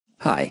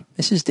Hi,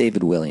 this is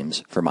David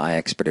Williams from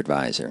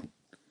iExpertAdvisor.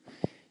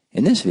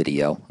 In this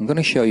video, I'm going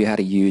to show you how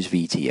to use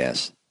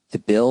VTS to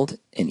build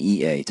an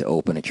EA to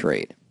open a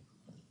trade.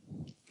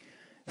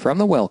 From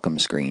the Welcome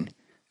screen,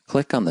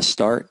 click on the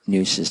Start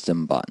New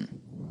System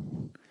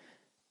button.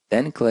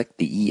 Then click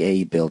the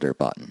EA Builder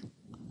button.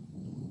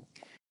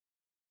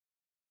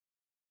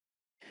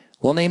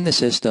 We'll name the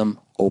system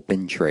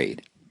Open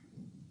Trade.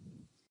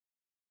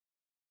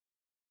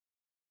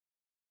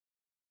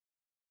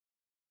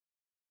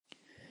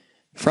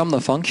 From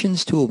the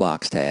Functions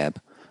Toolbox tab,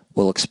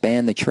 we'll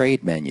expand the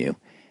Trade menu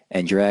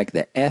and drag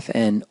the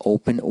FN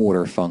Open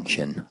Order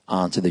function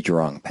onto the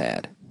drawing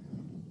pad.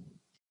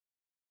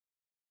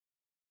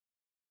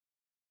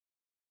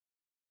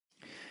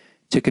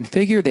 To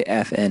configure the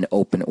FN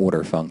Open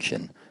Order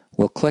function,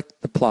 we'll click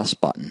the plus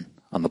button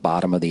on the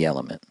bottom of the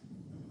element.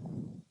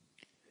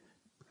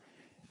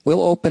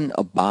 We'll open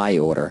a buy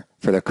order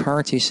for the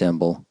currency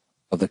symbol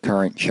of the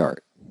current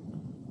chart.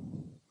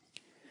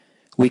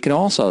 We can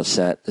also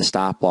set the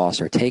stop loss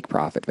or take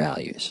profit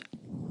values.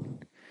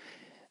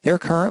 They're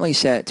currently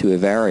set to a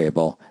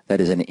variable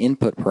that is an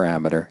input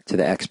parameter to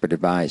the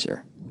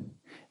ExpertAdvisor.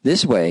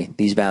 This way,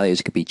 these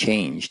values can be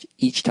changed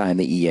each time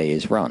the EA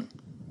is run.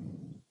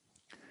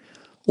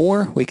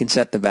 Or we can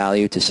set the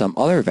value to some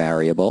other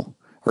variable,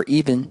 or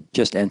even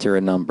just enter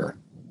a number.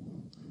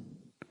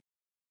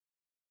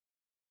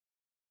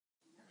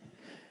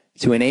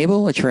 To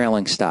enable a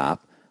trailing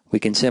stop, we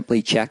can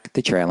simply check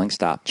the trailing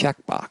stop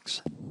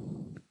checkbox.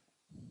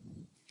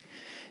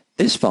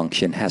 This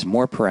function has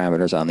more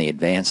parameters on the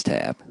Advanced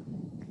tab.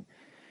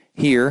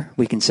 Here,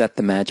 we can set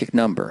the magic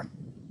number.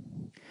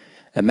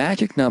 A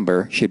magic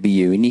number should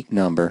be a unique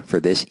number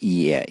for this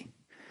EA.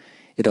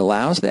 It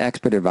allows the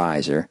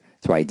ExpertAdvisor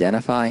to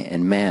identify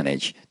and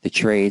manage the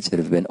trades that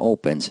have been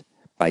opened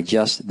by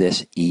just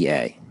this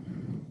EA.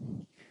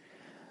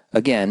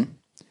 Again,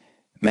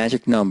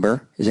 magic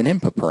number is an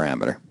input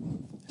parameter,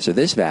 so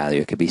this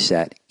value could be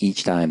set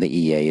each time the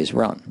EA is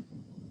run.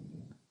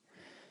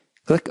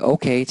 Click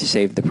OK to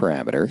save the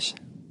parameters.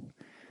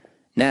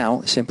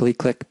 Now, simply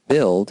click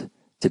Build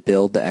to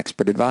build the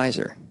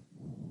ExpertAdvisor.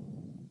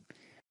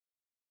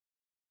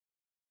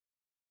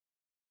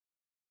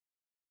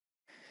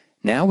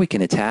 Now we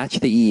can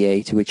attach the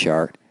EA to a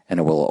chart and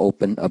it will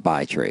open a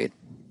buy trade.